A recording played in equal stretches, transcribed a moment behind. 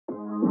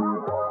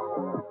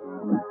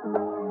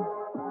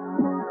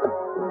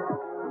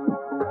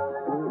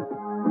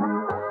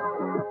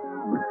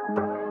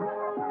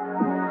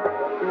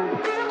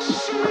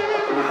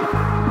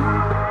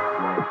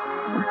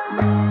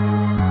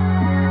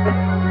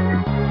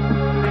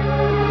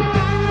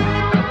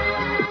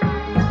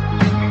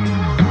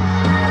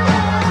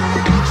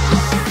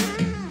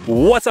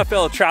What's up,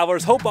 fellow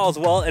travelers? Hope all is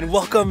well, and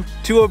welcome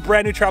to a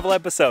brand new travel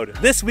episode.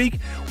 This week,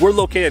 we're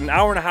located an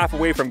hour and a half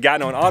away from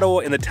Gatineau in Ottawa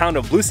in the town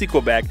of Lucy,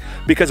 Quebec,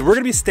 because we're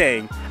going to be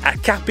staying at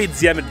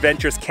CarpeDiem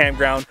Aventures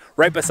campground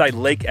right beside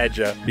Lake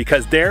Edja,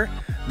 because there,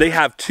 they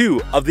have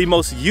two of the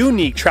most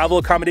unique travel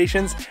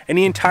accommodations in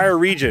the entire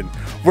region.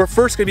 We're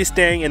first going to be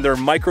staying in their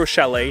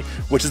micro-chalet,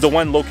 which is the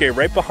one located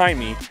right behind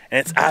me, and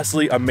it's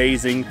absolutely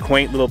amazing,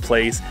 quaint little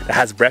place that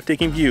has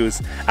breathtaking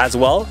views, as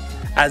well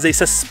as a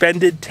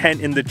suspended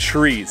tent in the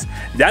trees.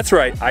 That's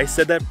right, I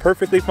said that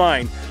perfectly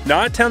fine.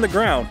 Not a tent on the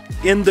ground,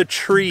 in the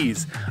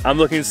trees. I'm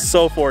looking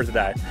so forward to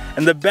that.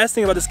 And the best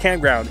thing about this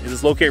campground is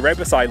it's located right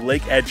beside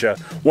Lake Edja,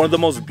 one of the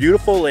most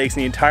beautiful lakes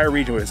in the entire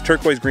region with its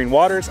turquoise green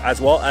waters as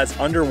well as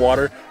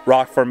underwater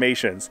rock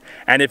formations.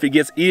 And if it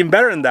gets even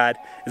better than that,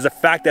 is the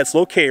fact that it's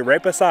located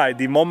right beside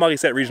the Mont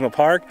Morissette Regional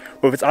Park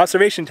with its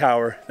observation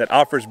tower that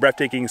offers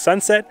breathtaking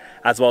sunset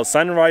as well as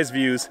sunrise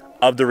views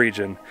of the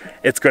region.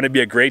 It's going to be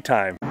a great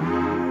time.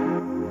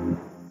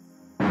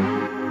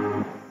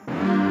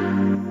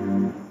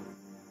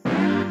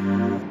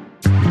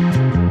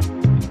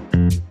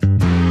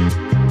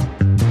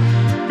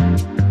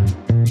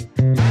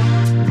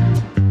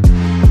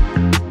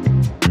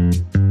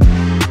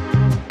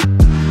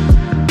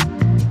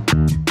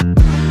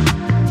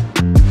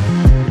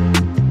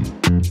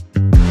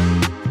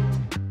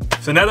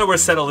 So now that we're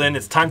settled in,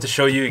 it's time to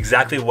show you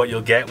exactly what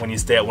you'll get when you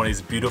stay at one of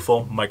these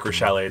beautiful micro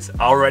chalets.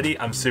 Already,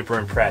 I'm super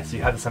impressed.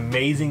 You have this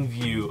amazing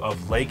view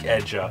of Lake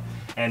Edja,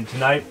 and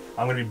tonight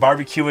I'm going to be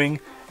barbecuing,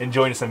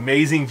 enjoying this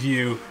amazing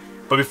view.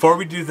 But before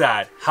we do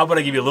that, how about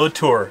I give you a little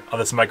tour of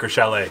this micro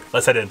chalet?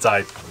 Let's head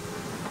inside.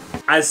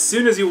 As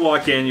soon as you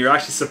walk in, you're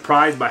actually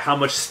surprised by how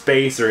much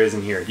space there is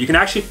in here. You can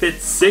actually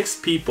fit 6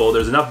 people.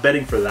 There's enough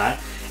bedding for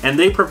that. And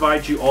they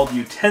provide you all the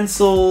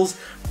utensils,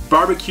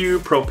 barbecue,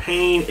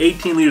 propane,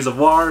 18 liters of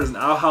water. There's an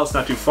outhouse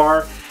not too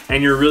far,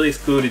 and you're really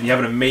secluded. You have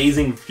an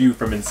amazing view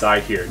from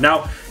inside here.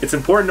 Now, it's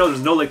important to know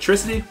there's no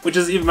electricity, which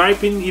is, in my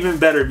opinion, even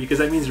better, because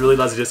that means it really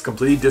allows you to just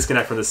completely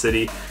disconnect from the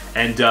city.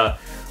 And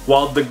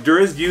while there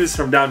is views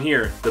from down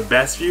here, the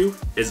best view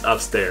is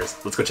upstairs.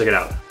 Let's go check it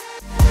out.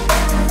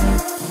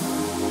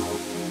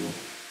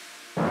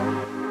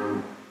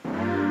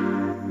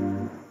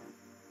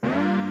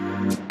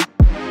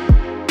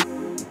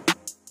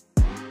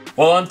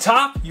 Well, on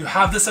top, you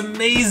have this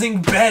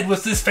amazing bed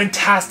with these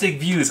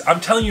fantastic views. I'm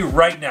telling you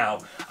right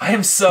now, I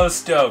am so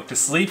stoked to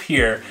sleep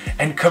here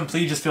and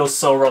completely just feel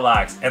so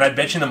relaxed. And I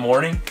bet you in the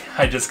morning,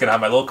 I'm just gonna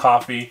have my little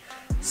coffee,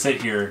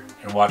 sit here,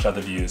 and watch out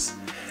the views.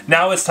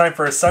 Now it's time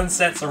for a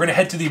sunset, so we're gonna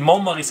head to the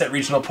Mont Morissette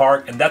Regional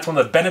Park, and that's one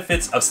of the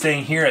benefits of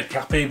staying here at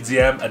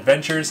CarpeDiem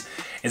Adventures,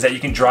 is that you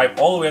can drive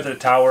all the way up to the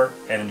tower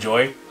and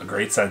enjoy a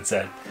great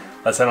sunset.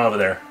 Let's head on over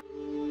there.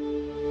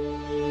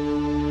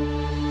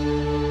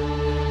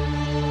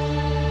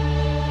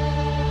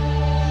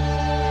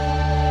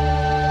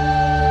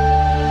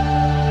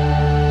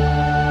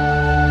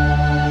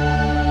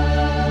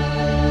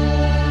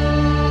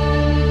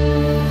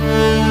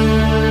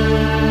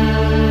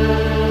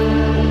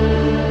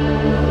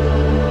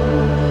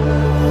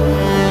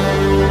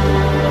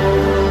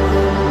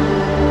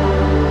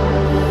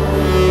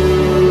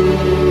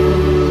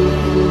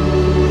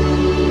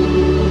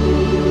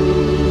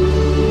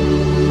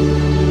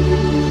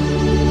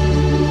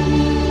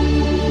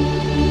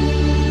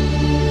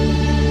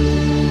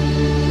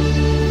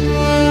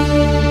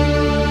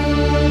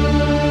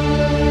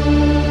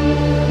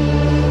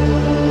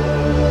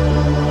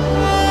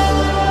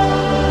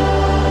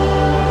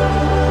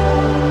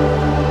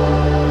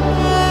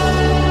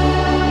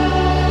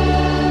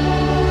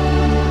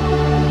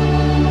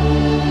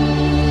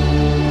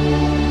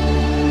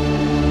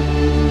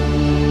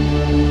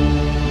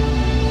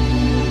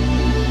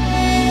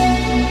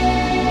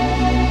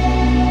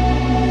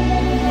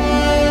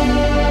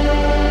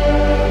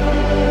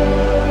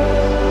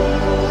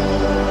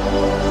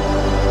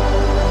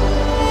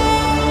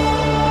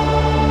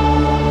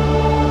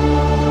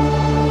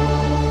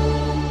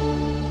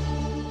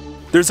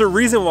 There's a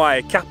reason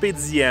why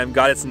CarpeDiem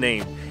got its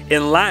name.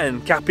 In Latin,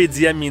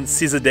 CarpeDiem means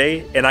seize the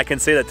day, and I can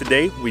say that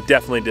today we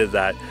definitely did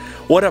that.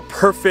 What a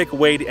perfect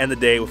way to end the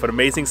day with an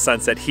amazing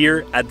sunset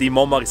here at the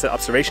Mont Morissette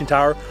Observation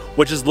Tower,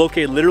 which is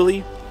located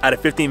literally at a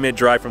 15-minute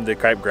drive from the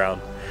campground.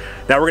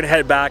 Now we're gonna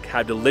head back,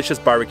 have delicious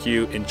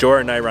barbecue, enjoy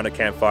our night around a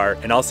campfire,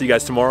 and I'll see you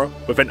guys tomorrow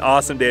with an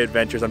awesome day of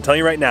adventures. I'm telling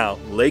you right now,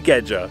 Lake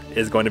Edja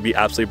is going to be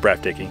absolutely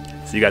breathtaking.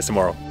 See you guys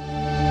tomorrow.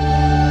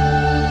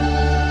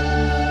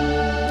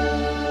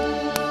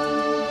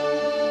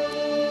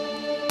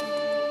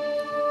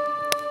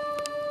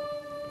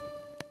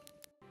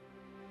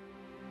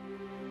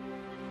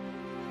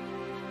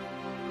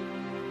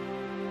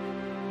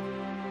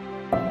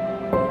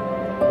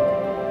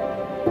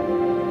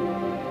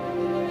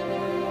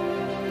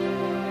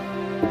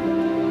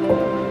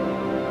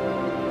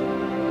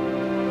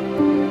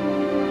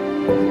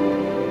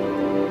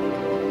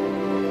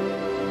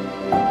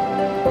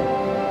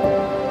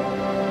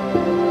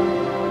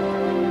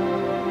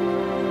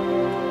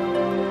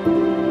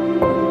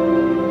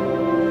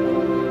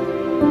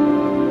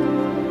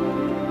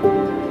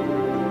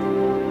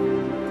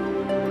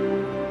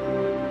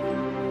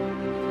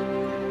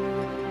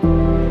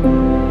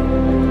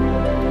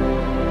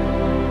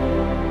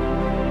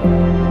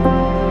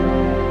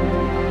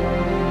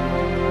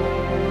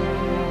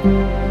 Good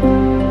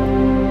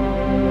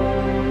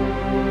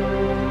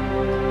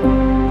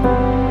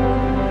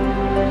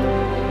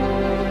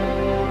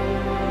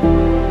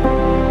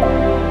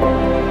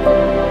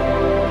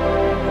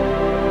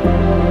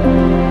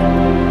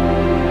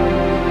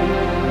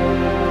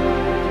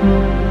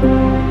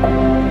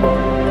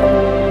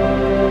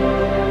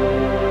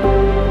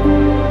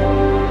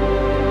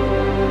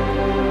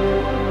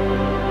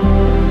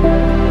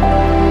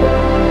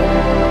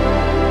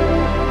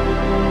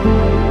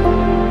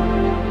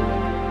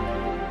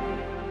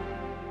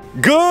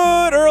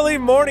early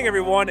morning,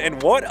 everyone,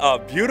 and what a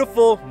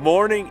beautiful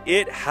morning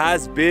it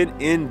has been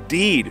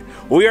indeed.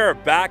 We are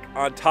back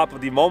on top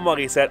of the Mont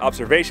Morissette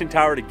observation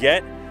tower to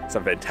get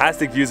some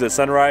fantastic views of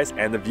sunrise,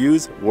 and the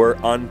views were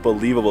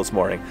unbelievable this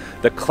morning.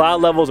 The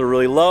cloud levels were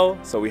really low,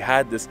 so we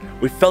felt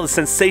the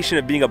sensation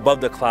of being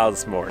above the clouds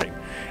this morning.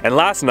 And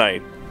last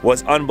night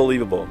was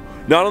unbelievable.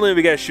 Not only did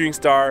we get a shooting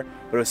star,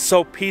 but it was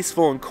so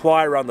peaceful and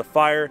quiet around the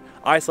fire.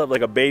 I slept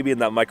like a baby in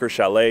that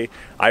micro-chalet.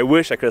 I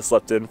wish I could have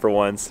slept in for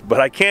once, but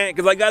I can't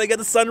because I gotta get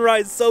the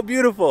sunrise. It's so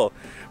beautiful.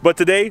 But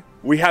today,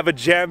 we have a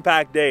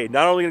jam-packed day.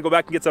 Not only gonna go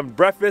back and get some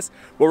breakfast,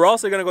 but we're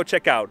also gonna go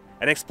check out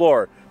and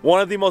explore one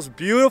of the most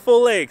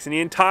beautiful lakes in the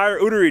entire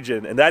Outaouais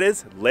region, and that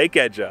is Lake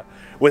Edja.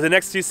 With the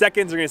next few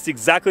seconds, you're gonna see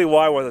exactly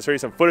why. I want to show you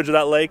some footage of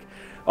that lake.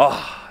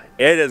 Oh,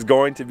 it is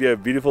going to be a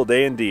beautiful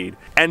day indeed.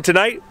 And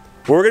tonight,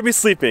 we're gonna be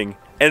sleeping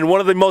in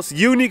one of the most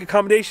unique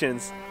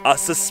accommodations, a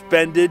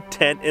suspended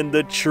tent in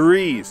the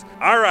trees.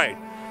 All right,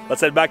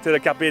 let's head back to the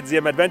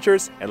CarpeDiem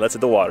Adventures and let's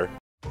hit the water.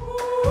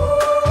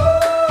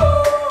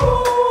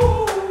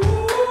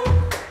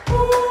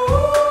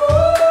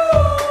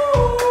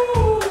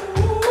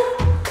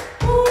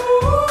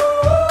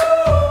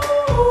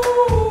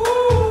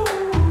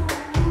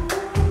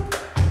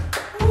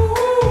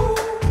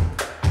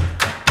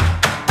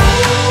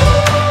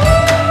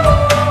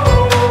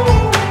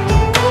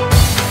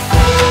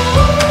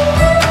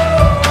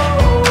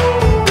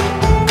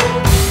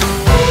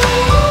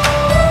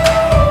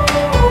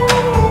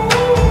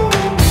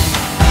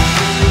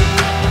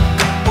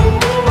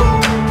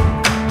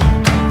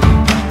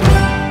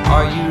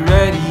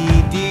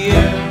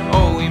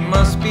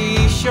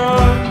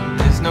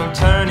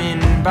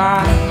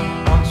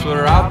 Once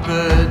we're out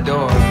the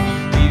door,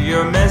 leave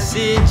your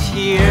message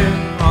here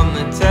on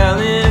the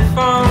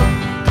telephone,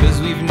 'cause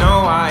we've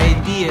no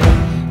idea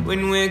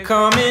when we're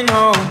coming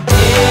home.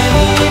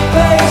 Any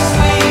place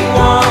we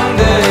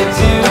wander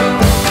to,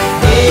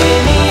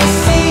 any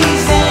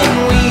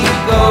season we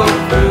go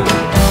through,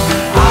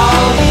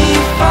 I'll be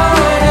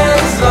fine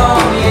as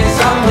long as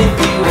I'm with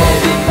you.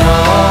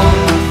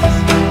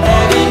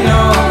 Heaven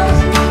knows.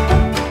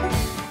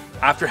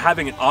 After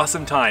having an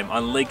awesome time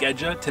on Lake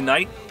Edja,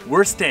 tonight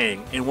we're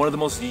staying in one of the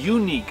most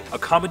unique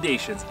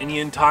accommodations in the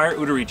entire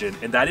Outaouais region,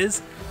 and that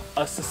is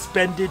a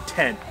suspended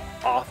tent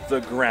off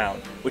the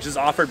ground, which is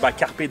offered by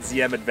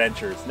CarpeDiem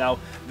Aventures. Now,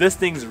 this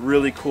thing's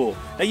really cool.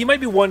 Now, you might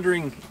be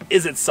wondering,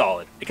 is it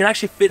solid? It can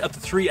actually fit up to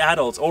 3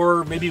 adults,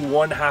 or maybe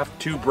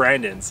 1/2-2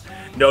 Brandons.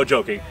 No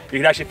joking. You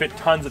can actually fit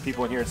tons of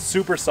people in here. It's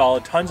super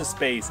solid, tons of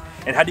space.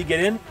 And how do you get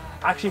in?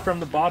 Actually, from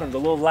the bottom, the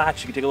little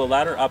latch. You can take a little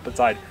ladder up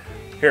inside.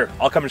 Here,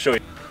 I'll come and show you.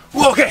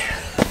 Okay,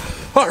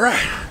 all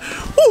right.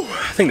 Whew.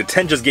 I think the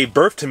tent just gave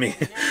birth to me.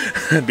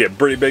 It'd be a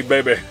pretty big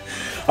baby.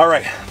 All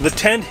right, the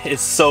tent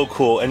is so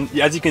cool, and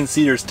as you can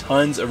see, there's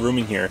tons of room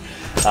in here.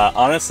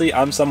 Honestly,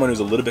 I'm someone who's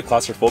a little bit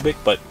claustrophobic,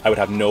 but I would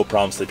have no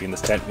problem sleeping in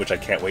this tent, which I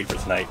can't wait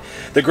for tonight.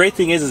 The great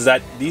thing is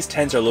that these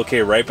tents are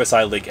located right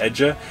beside Lake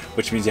Edja,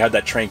 which means you have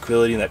that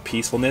tranquility and that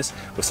peacefulness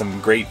with some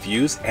great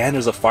views, and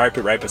there's a fire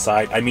pit right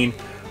beside. I mean,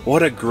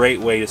 what a great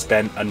way to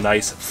spend a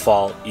nice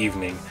fall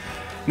evening.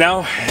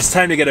 Now, it's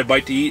time to get a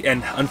bite to eat,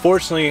 and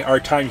unfortunately our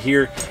time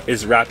here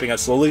is wrapping up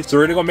slowly, so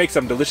we're gonna go make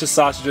some delicious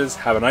sausages,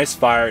 have a nice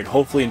fire, and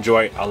hopefully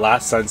enjoy a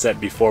last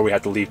sunset before we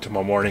have to leave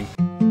tomorrow morning.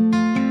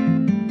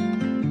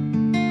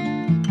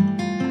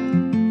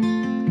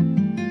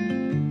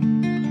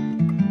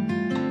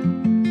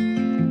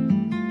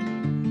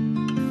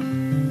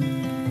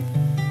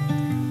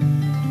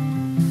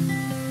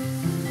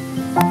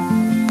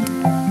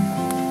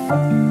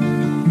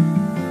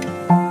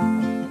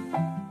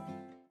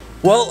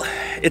 Well,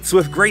 it's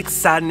with great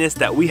sadness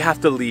that we have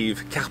to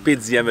leave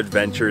CarpeDiem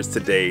Adventures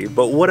today,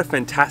 but what a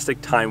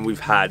fantastic time we've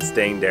had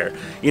staying there.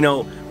 You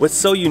know, what's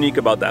so unique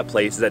about that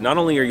place is that not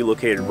only are you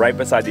located right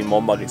beside the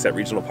Mont Morissette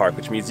Regional Park,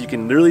 which means you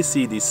can literally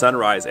see the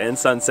sunrise and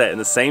sunset in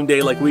the same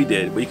day like we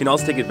did, but you can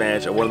also take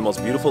advantage of one of the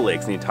most beautiful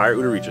lakes in the entire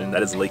Outaouais region,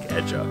 that is Lake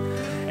Edja.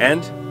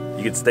 And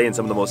you can stay in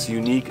some of the most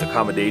unique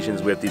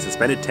accommodations with the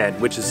suspended tent,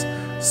 which is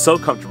so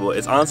comfortable.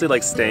 It's honestly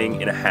like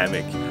staying in a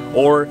hammock,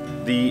 or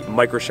the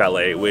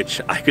micro-chalet, which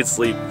I could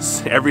sleep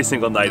every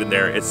single night in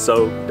there. It's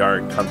so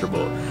darn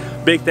comfortable.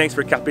 Big thanks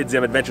for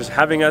CarpeDiem Adventures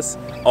having us.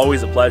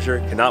 Always a pleasure.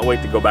 Cannot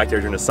wait to go back there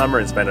during the summer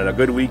and spend a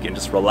good week and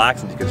just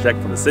relax and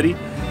disconnect from the city.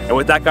 And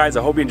with that, guys,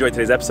 I hope you enjoyed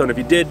today's episode. If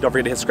you did, don't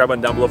forget to hit the subscribe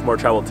button down below for more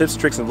travel tips,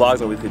 tricks, and vlogs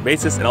on a weekly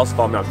basis. And also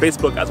follow me on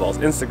Facebook as well as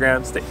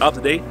Instagram. Stay up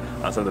to date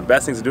on some of the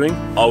best things we're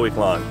doing all week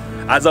long.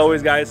 As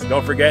always guys,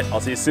 don't forget, I'll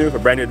see you soon for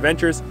brand new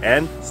adventures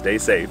and stay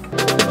safe.